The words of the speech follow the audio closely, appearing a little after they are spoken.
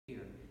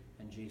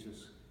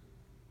Jesus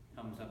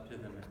comes up to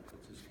them and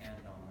puts his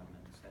hand on them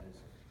and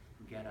says,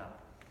 "Get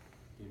up,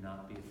 do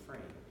not be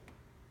afraid."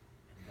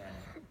 And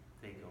then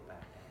they go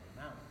back down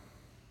the mountain.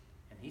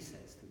 And he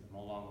says to them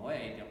along the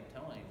way, "Don't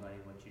tell anybody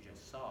what you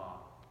just saw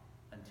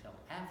until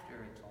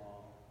after it's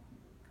all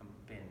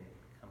been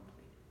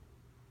completed."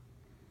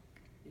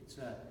 It's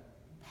a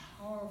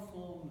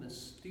powerful,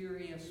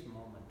 mysterious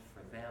moment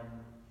for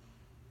them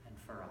and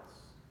for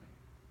us.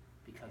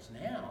 Because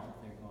now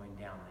they're going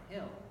down the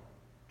hill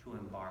to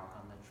embark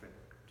on the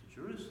trip to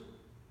Jerusalem,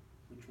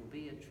 which will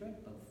be a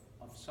trip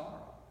of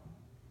sorrow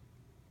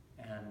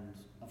and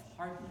of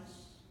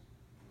hardness.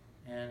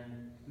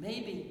 And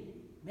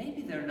maybe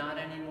they're not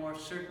any more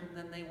certain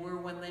than they were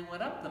when they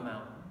went up the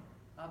mountain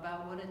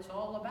about what it's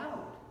all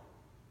about.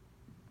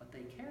 But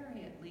they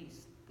carry at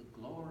least the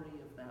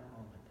glory of that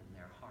moment in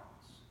their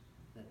hearts,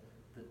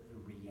 the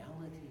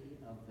reality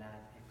of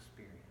that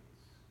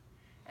experience.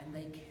 And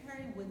they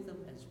carry with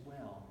them as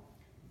well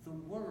the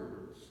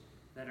words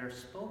that are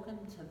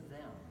spoken to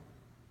them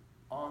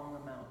on the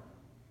mountain.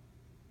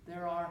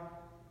 There are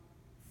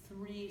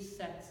 3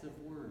 sets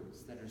of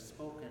words that are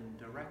spoken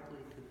directly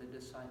to the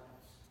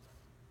disciples.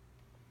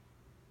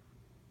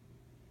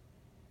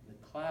 The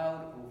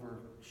cloud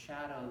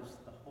overshadows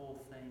the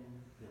whole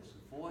thing. This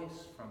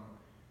voice from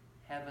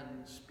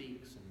heaven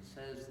speaks and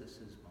says, "This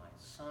is my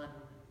Son,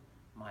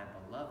 my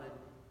beloved."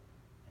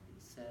 And he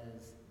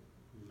says,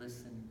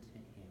 "Listen to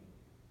him."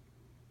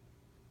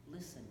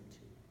 Listen to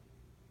him.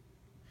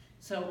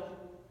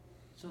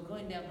 So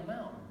going down the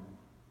mountain,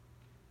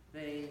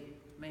 they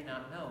may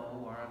not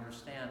know or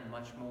understand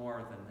much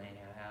more than they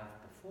have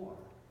before,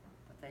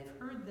 but they've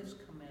heard this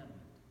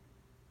commandment: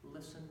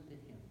 listen to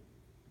him.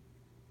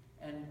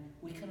 And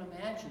we can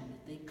imagine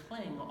that they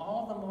cling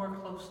all the more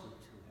closely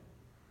to him,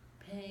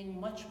 paying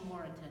much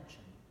more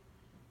attention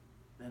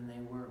than they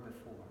were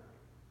before,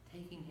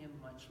 taking him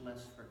much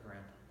less for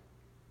granted.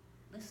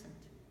 Listen to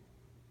him.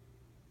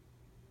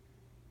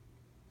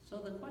 So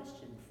the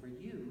question for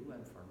you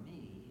and for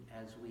me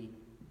as we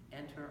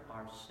enter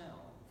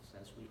ourselves,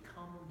 as we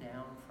come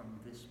down from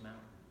this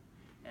mountain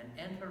and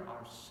enter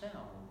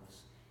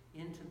ourselves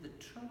into the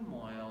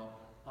turmoil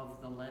of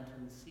the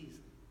Lenten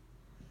season,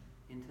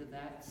 into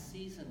that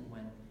season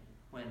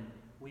when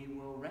we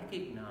will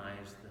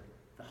recognize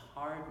the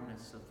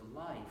hardness of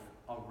life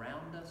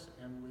around us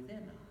and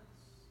within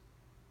us.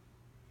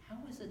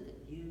 How is it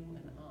that you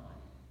and I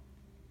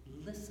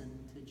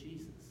listen to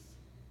Jesus?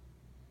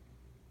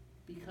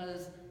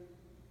 Because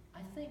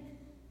I think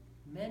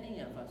many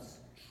of us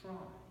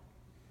try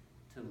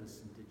to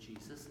listen to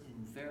Jesus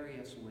in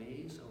various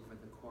ways over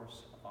the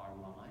course of our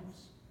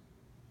lives.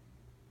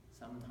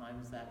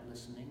 Sometimes that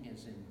listening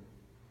is in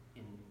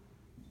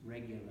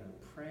regular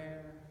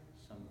prayer.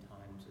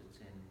 Sometimes it's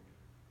in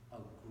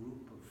a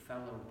group of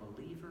fellow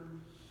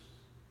believers.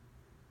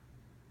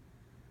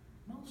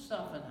 Most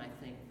often, I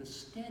think, the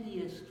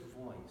steadiest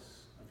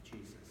voice of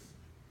Jesus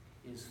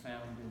is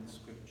found in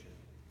Scripture.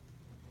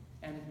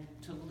 And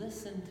to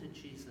listen to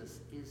Jesus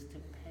is to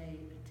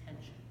pay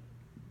attention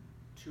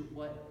to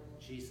what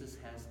Jesus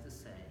has to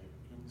say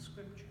in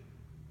Scripture.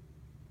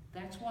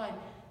 That's why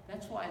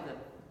the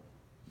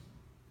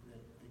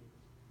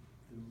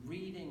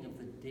reading of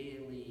the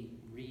daily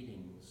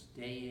readings,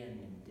 day in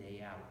and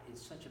day out,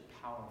 is such a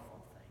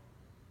powerful thing.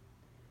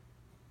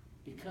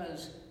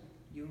 Because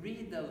you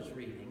read those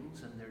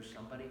readings, and there's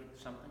something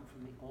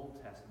from the Old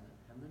Testament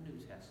and the New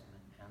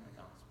Testament and the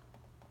Gospel.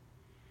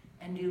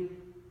 And you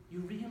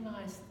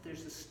realize that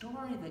there's a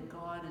story that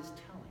God is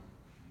telling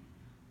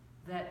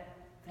that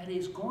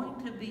is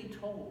going to be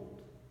told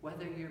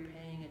whether you're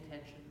paying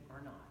attention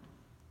or not.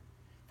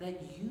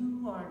 That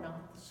you are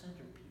not the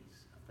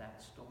centerpiece of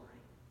that story.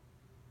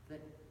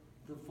 That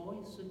the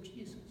voice of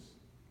Jesus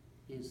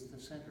is the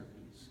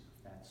centerpiece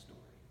of that story.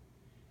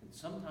 And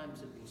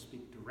sometimes it will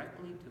speak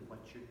directly to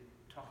what you're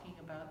talking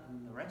about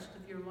in the rest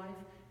of your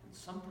life, and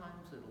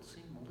sometimes it'll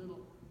seem a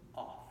little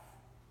off.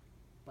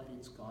 But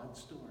it's God's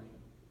story,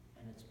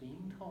 and it's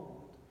being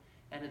told.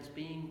 And it's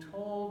being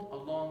told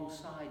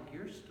alongside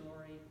your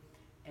story,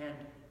 and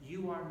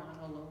you are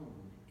not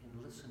alone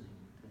in listening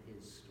to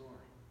his story.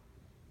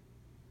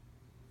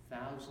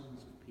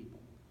 Thousands of people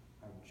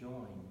are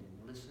joined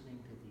in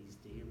listening to these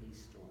daily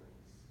stories.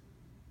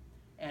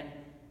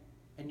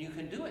 And you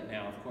can do it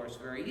now, of course,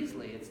 very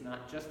easily. It's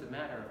not just a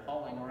matter of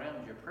hauling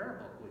around your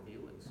prayer book with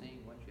you and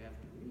seeing what you have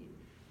to read.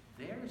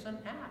 There's an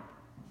app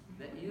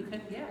that you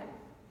can get.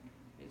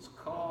 It's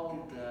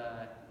called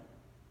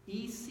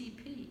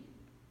ECP.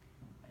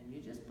 And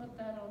you just put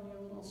that on your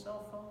little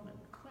cell phone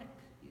and click.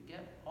 You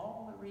get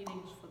all the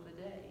readings for the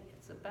day.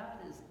 It's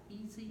about as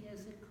easy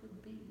as it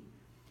could be.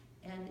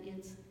 And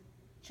it's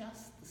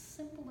just the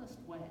simplest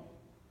way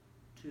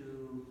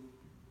to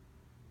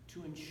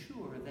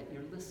ensure that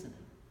you're listening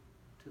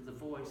to the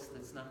voice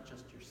that's not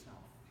just yourself.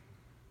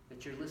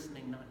 That you're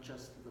listening not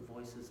just to the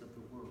voices of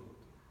the world,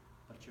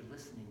 but you're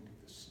listening to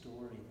the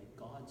story that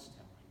God's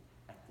telling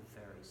at the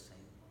very same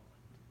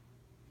moment.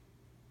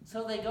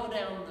 So they go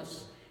down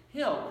this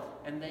hill,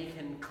 and they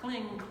can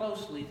cling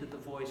closely to the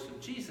voice of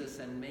Jesus,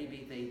 and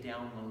maybe they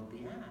download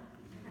the app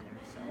in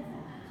their cell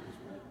phones as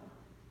well,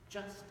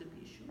 just to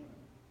be sure,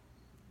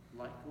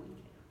 like we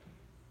can.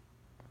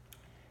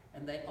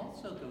 And they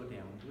also go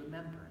down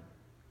remembering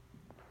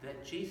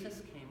that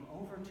Jesus came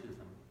over to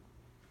them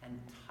and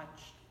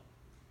touched them.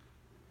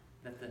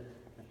 That the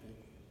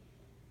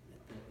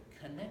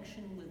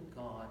connection with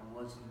God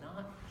was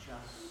not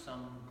just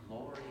some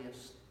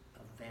glorious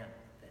event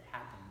that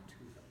happened to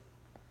them,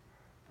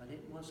 but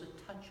it was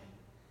a touching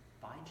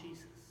by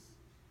Jesus.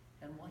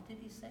 And what did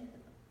he say to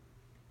them?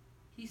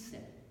 He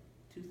said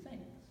two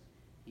things.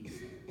 He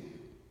said,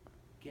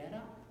 get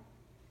up.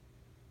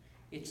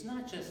 It's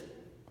not just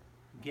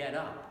get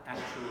up,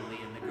 actually,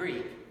 in the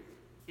Greek.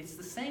 It's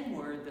the same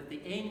word that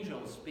the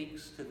angel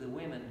speaks to the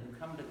women who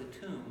come to the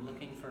tomb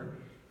looking for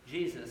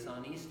Jesus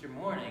on Easter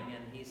morning,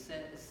 and he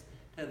says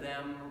to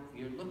them,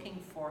 you're looking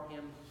for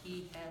him.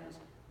 He has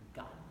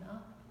gotten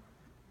up.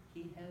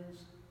 He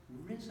has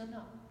risen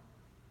up.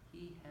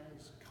 He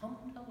has come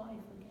to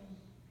life again.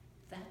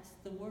 That's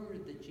the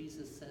word that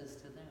Jesus says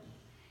to them.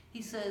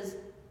 He says,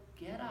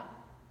 get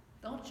up.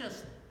 Don't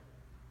just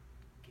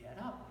get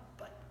up,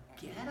 but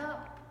get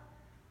up.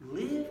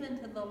 Live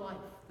into the life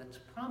that's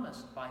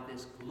promised by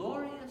this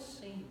glorious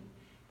scene.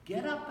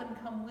 Get up and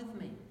come with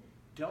me.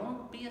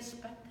 Don't be a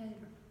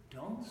spectator.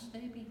 Don't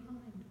stay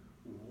behind.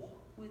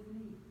 Walk with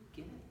me.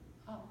 Get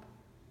up.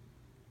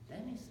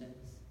 Then he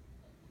says,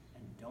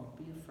 and don't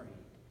be afraid,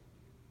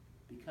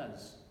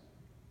 because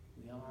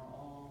we are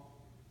all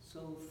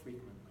so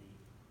frequently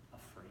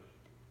afraid.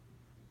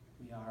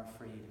 We are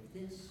afraid of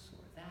this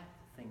or that,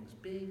 things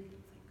big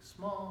and things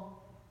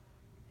small.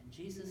 And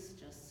Jesus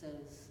just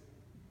says,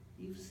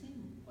 you've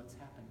seen what's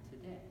happened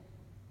today.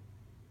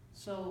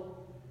 So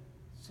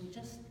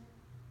just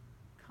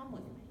come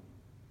with me.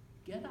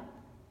 Get up.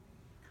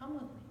 Come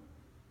with me.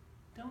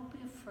 Don't be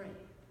afraid.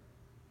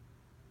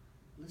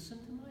 Listen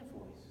to my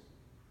voice,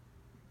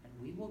 and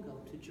we will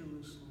go to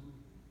Jerusalem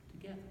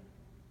together.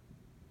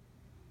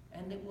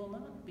 And it will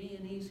not be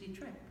an easy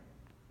trip.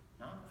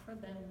 Not for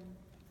them,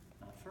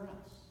 not for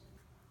us.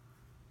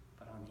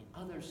 But on the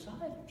other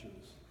side of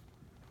Jerusalem,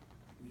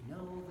 we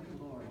know the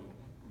glory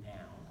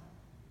now.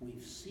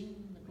 We've seen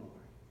the glory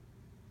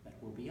that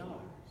will be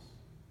ours